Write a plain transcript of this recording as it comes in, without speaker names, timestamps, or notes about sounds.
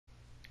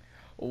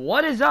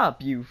What is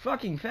up, you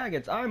fucking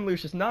faggots? I'm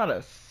Lucius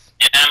Natus.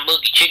 And I'm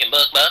Boogie Chicken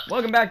Buck Buck.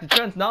 Welcome back to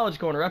Trent's Knowledge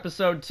Corner,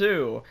 episode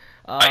 2.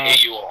 I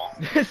hate you all.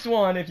 This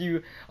one, if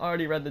you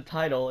already read the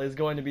title, is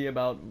going to be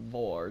about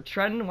Vore.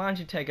 Trent, why don't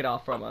you take it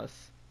off from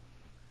us?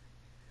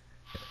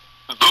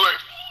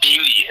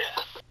 Vorophilia,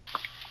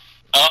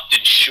 often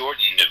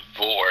shortened to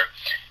Vore,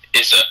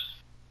 is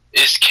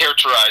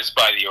characterized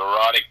by the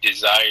erotic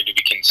desire to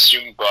be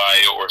consumed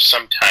by, or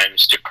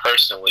sometimes to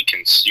personally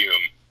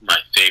consume, my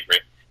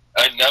favorite,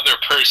 another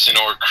person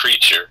or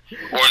creature,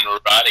 or an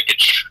erotic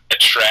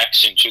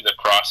attraction to the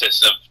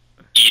process of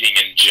eating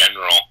in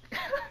general.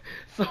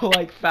 So,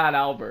 like Fat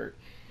Albert.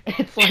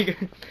 It's like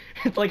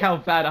how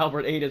Fat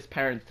Albert ate his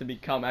parents to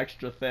become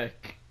extra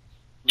thick.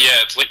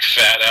 Yeah, it's like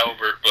Fat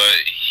Albert, but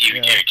he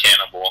became a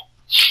cannibal.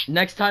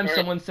 Next time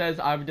someone says,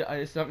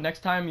 next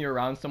time you're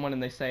around someone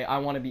and they say, I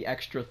want to be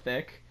extra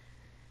thick,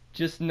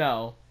 just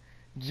know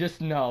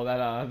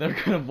that they're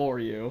gonna bore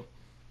you.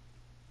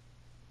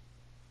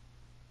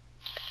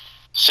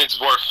 Since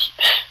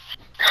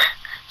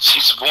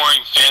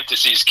boring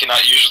fantasies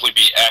cannot usually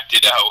be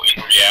acted out in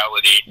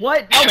reality.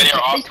 What? No, they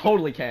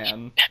totally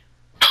can.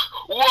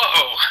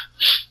 Whoa!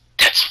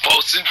 That's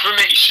false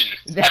information.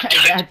 I've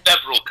done it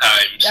several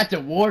times. That's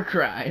a war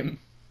crime.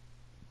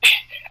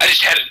 I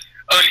just had to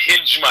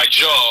unhinge my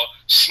jaw,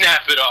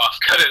 snap it off,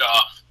 cut it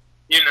off,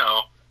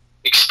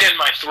 extend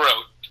my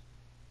throat.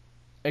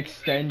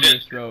 Extend your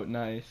throat,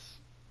 nice.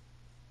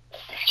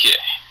 Yeah.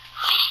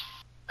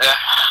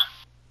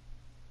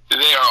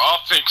 They are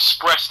often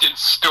expressed in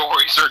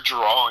stories or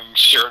drawings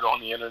shared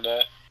on the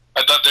internet.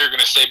 I thought they were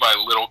going to say by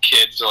little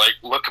kids. They're like,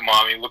 look,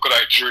 mommy, look what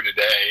I drew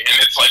today. And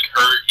it's like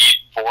her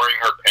boring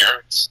her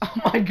parents.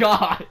 Oh my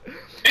god.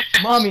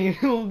 Mommy,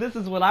 this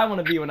is what I want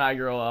to be when I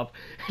grow up.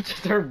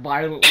 Just her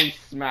violently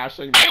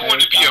smashing the I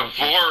want to be a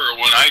Vore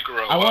when I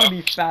grow up. I want to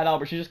be Fat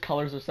Albert. She just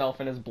colors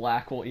herself in as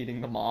black while eating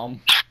the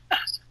mom.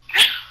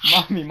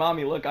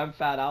 Mommy, look, I'm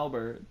Fat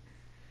Albert.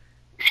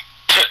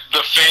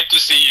 The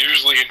fantasy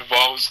usually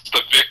involves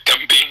the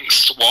victim being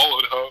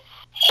swallowed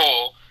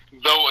whole,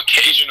 though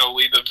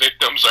occasionally the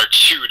victims are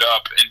chewed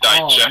up and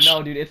digested. Oh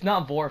no, dude, it's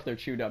not Vore if they're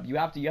chewed up. You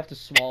have to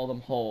swallow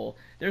them whole.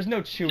 There's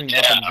no chewing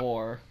up in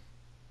Vore.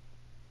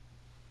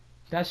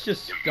 That's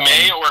just dumb.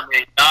 May or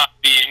may not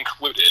be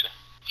included,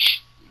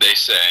 they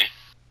say.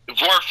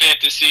 Vore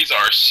fantasies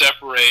are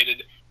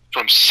separated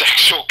from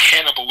sexual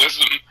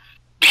cannibalism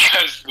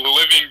because the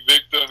living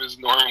victim is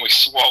normally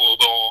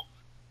swallowed whole.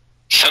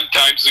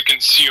 Sometimes the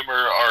consumer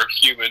are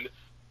human,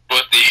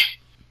 but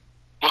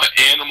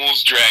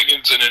animals,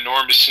 dragons, and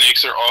enormous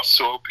snakes are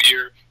also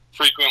appear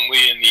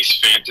frequently in these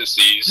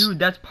fantasies. Dude,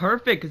 that's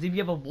perfect, because if you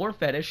have a Vore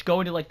fetish,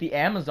 go into, like, the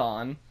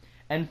Amazon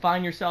and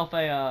find yourself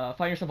a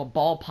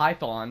ball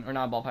python, or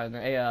not a ball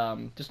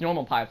python, just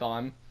normal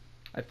python,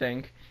 I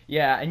think.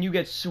 Yeah, and you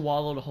get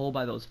swallowed whole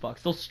by those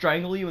fucks. They'll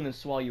strangle you and then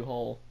swallow you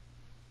whole.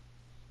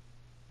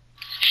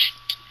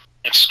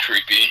 That's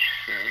creepy.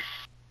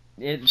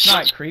 It's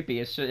not creepy,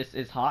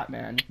 it's hot,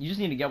 man. You just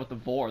need to get with the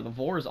Vore. The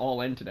Vore is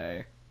all in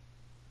today.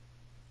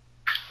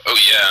 Oh,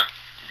 yeah.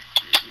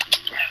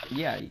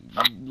 Yeah.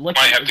 I might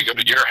have to go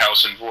to your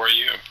house and Vore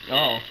you.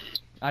 Oh,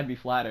 I'd be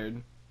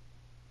flattered.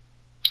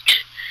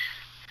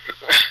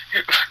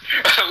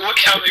 Look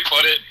how they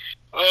put it.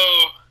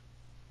 Oh,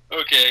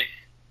 okay.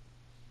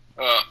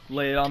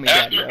 Lay it on me,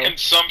 after Daddy-o.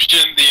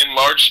 consumption, the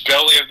enlarged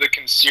belly of the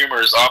consumer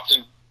is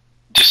often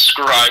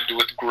described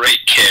with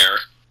great care.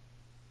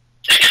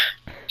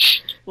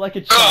 Like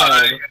a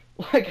child.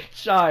 Like a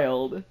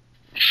child.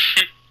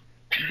 It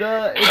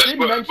did mention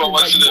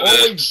that you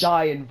always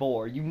die in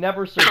Vore. You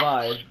never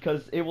survive,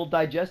 because it will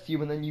digest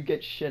you and then you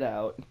get shit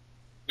out.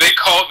 They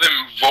call them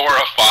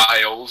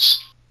Vorophiles.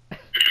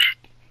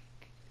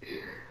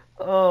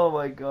 Oh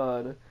my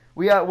god.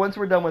 Once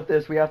we're done with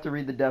this, we have to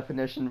read the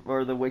definition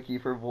or the wiki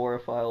for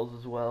Vorophiles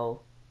as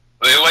well.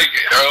 They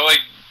are like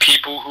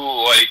people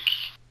who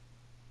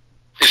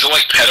is it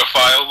like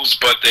pedophiles,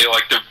 but they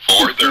like to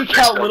Vore their Seek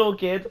out little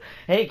kids.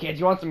 Hey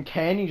kids, you want some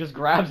candy? Just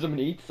grabs them and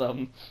eats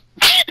them.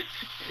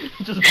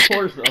 Just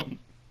pours them.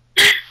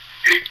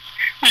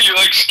 He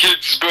likes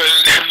kids, but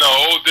in a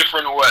whole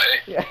different way.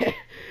 Yeah.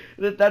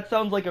 That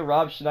sounds like a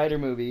Rob Schneider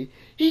movie.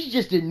 He's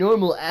just a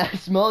normal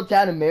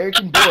small-town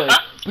American boy,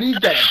 but he's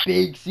got a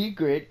big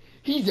secret.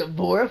 He's a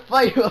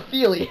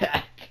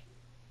Vorophilia.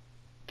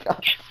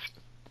 God.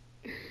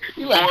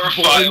 He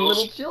likes boring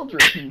little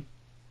children.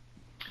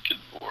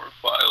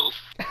 Vorophiles.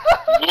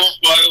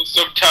 Vorophiles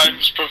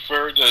sometimes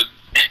prefer to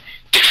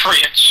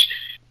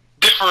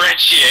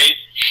differentiate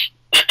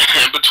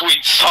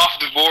between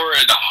soft Vore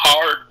and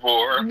hard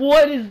Vore.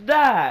 What is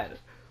that?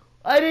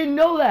 I didn't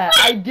know that.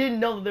 I didn't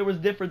know that there was a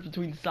difference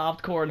between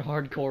softcore and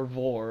hardcore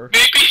Vore.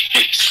 Maybe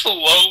he's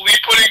slowly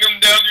putting them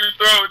down your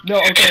throat. No,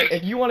 okay,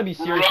 if you want to be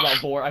serious about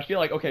Vore, I feel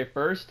like, okay,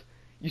 first,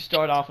 you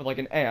start off with, like,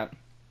 an ant.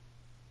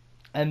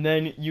 And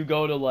then you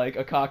go to, like,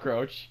 a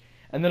cockroach.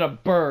 And then a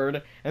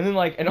bird. And then,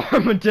 like, an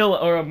armadillo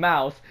or a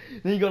mouse.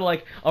 Then you go to,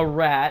 like, a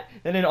rat.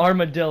 Then an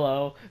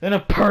armadillo. Then a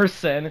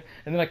person.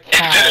 And then a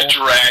cow. And then a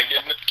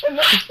dragon.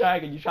 another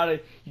dragon. You try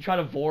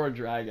to Vore a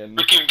dragon.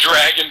 Freaking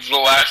dragon's the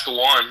last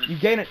one. You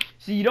gain it.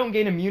 See, you don't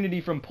gain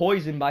immunity from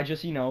poison by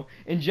just,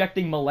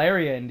 injecting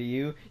malaria into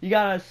you. You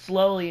gotta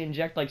slowly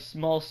inject like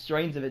small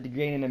strains of it to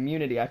gain an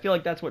immunity. I feel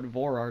like that's what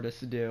Vore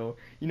artists do.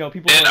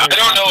 People. And I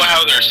don't know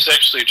how they're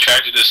sexually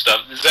attracted to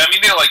stuff. Does that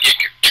mean they like get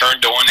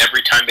turned on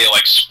every time they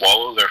like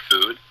swallow their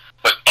food?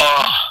 Like,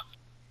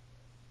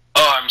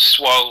 I'm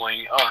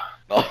swallowing.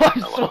 Oh, I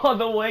saw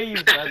the way you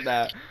said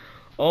that.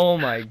 Oh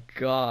my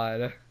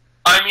god.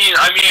 I mean,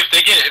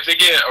 if they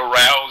get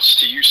aroused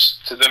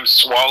to them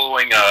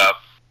swallowing a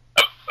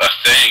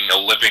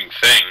living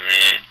thing,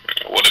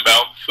 what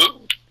about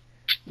food?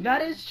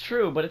 That is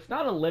true, but it's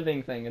not a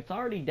living thing. It's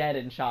already dead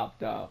and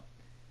chopped up.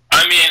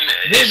 I mean,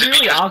 it's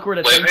really awkward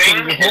at things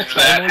when your whole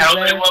family's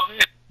there.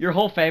 It? Your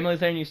whole family's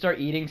there, and you start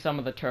eating some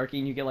of the turkey,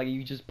 and you get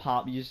it just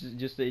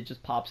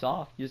pops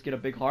off. You just get a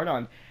big hard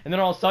on, and then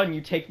all of a sudden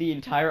you take the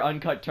entire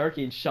uncut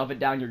turkey and shove it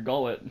down your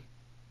gullet.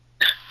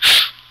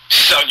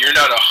 Son, you're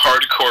not a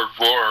hardcore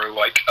Vore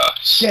like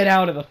us. Get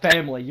out of the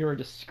family. You're a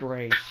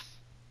disgrace.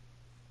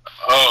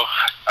 Oh,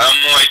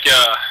 I'm like,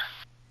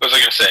 what was I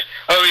gonna say?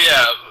 Oh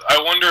yeah,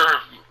 I wonder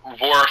if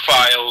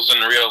Vorophiles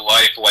in real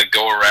life like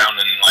go around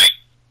and like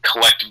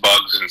collect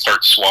bugs and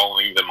start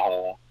swallowing them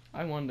whole.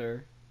 I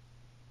wonder.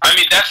 I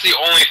mean, that's the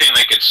only thing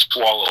they could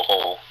swallow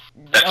whole.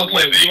 That's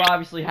living. You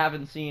obviously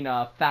haven't seen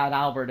Fat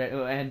Albert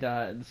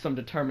and some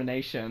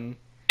determination.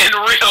 In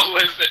a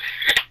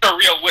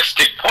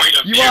realistic point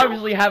of view. You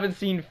obviously haven't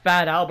seen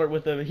Fat Albert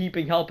with a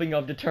heaping helping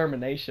of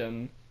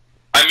determination.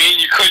 I mean,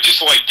 you could just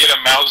like get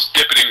a mouse,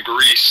 dip it in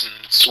grease,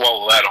 and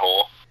swallow that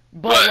whole.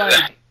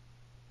 But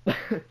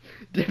like,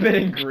 dip it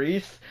in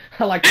grease.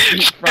 I like to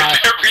deep fry.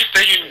 Dip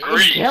everything in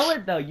grease. Kill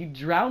it though. You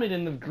drown it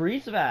in the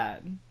grease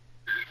vat.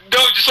 No,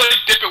 just like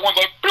dip it one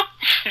like,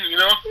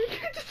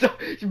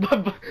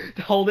 just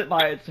hold it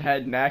by its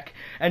head, neck,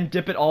 and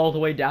dip it all the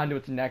way down to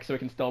its neck so it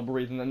can still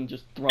breathe, and then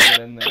just throw it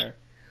in there.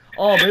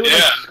 Oh, but it would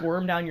like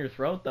squirm down your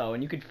throat though,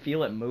 and you could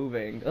feel it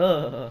moving.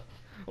 Ugh.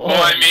 Oh,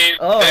 well, I mean,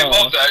 they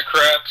love that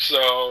crap,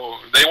 so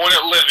they want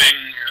it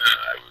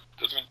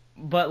living.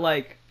 But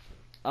like,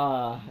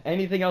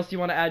 anything else you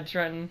want to add,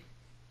 Trenton?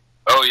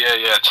 Oh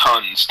yeah,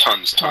 tons.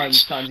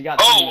 You got.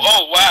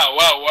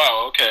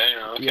 Wow. Okay.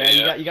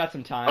 Yeah, you got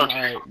some time. Okay.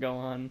 All right, go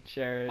on,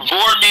 share it.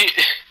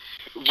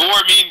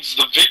 Vore means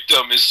the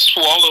victim is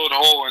swallowed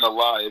whole and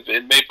alive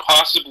and may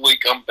possibly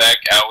come back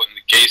out in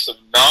the case of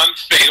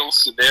non-fatal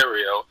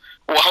scenario,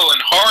 while in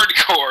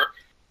hardcore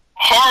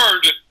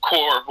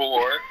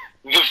Vore,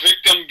 the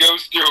victim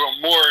goes through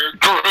a more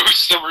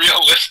gruesome,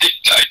 realistic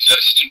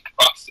digestion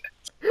process,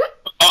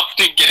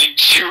 often getting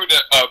chewed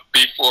up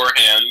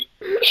beforehand.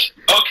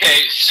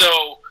 Okay,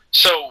 so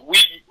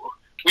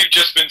we've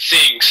just been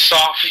seeing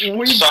soft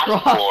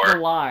crossed Vore. The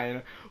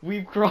line.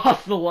 We've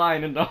crossed the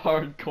line into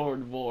hardcore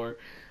Vore.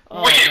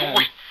 Oh,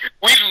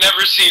 we've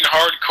never seen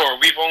hardcore.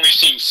 We've only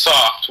seen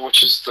soft,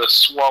 which is the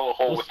swallow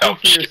whole without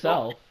speak for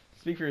yourself.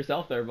 Speak for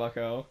yourself there,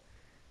 bucko.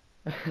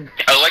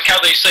 I like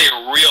how they say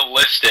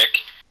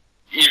realistic,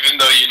 even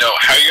though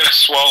how you're gonna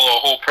swallow a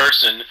whole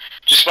person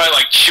just by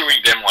like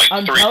chewing them like 3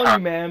 times. I'm telling you,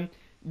 man.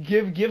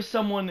 Give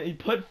someone,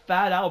 put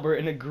Fat Albert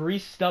in a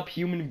greased up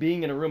human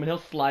being in a room, and he'll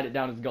slide it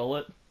down his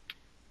gullet.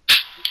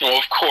 Well,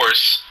 of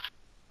course.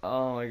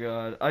 Oh my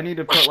god, I need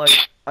to put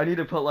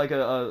like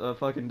a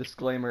fucking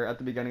disclaimer at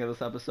the beginning of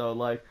this episode,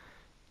 like,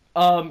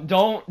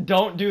 don't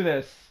do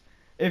this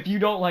if you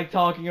don't like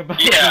talking about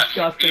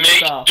disgusting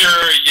stuff. Make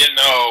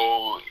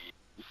sure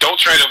don't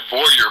try to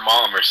Vore your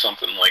mom or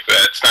something like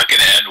that. It's not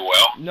gonna end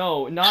well.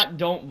 No, not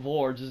don't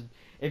Vore. Just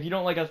if you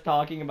don't like us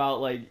talking about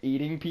like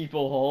eating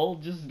people whole,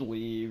 just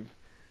leave.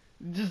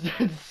 Just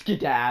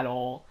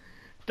skedaddle.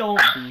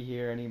 Don't be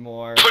here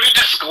anymore. Put a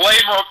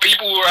disclaimer on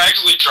people who are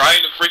actually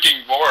trying to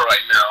freaking Vore right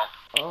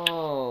now.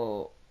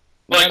 Oh.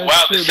 Like,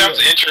 wow, this sounds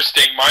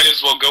interesting. Might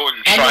as well go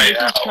and try it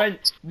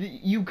out.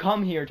 You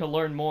come here to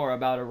learn more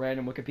about a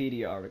random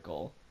Wikipedia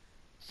article.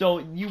 So,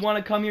 you want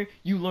to come here,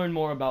 you learn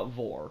more about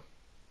Vore.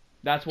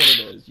 That's what it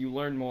is. You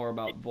learn more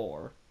about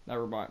Vore. That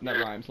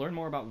rhymes. Learn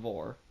more about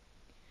Vore.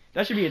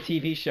 That should be a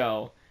TV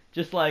show.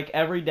 Just like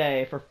every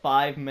day for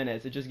 5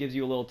 minutes, it just gives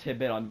you a little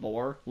tidbit on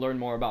Vore. Learn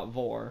more about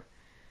Vore.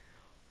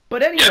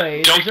 But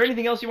anyway, is there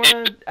anything else you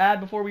want to add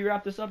before we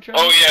wrap this up, Trent?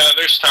 Oh yeah,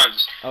 there's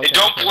tons. Okay, and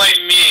don't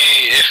blame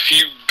me if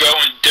you go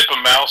and dip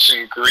a mouse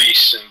in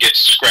grease and get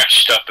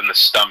scratched up in the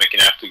stomach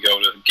and have to go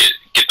to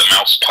get the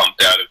mouse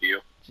pumped out of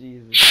you.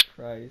 Jesus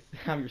Christ.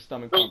 Have your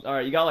stomach pumped.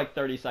 Alright, you got like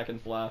 30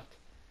 seconds left.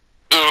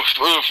 Oof,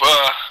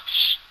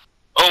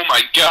 oh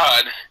my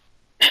god.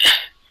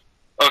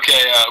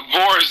 Okay,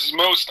 Vore is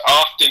most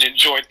often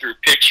enjoyed through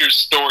pictures,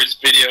 stories,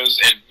 videos,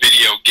 and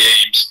video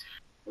games.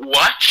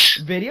 What?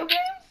 Video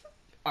games?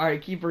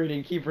 Alright, keep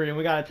reading.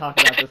 We gotta talk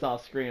about this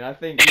off screen. I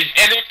think...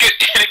 and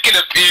it can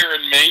appear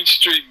in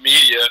mainstream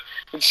media.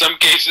 In some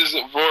cases,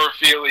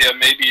 vorophilia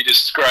may be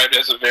described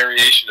as a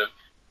variation of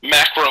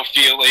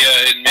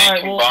macrophilia and may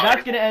Alright, combine... well,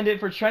 that's gonna end it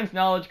for Trent's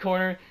Knowledge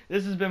Corner.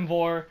 This has been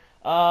Vore.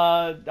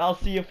 I'll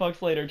see you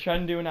folks later.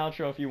 Trent, do an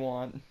outro if you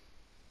want.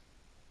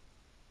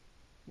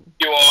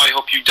 You all, I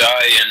hope you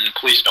die, and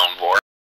please don't Vore.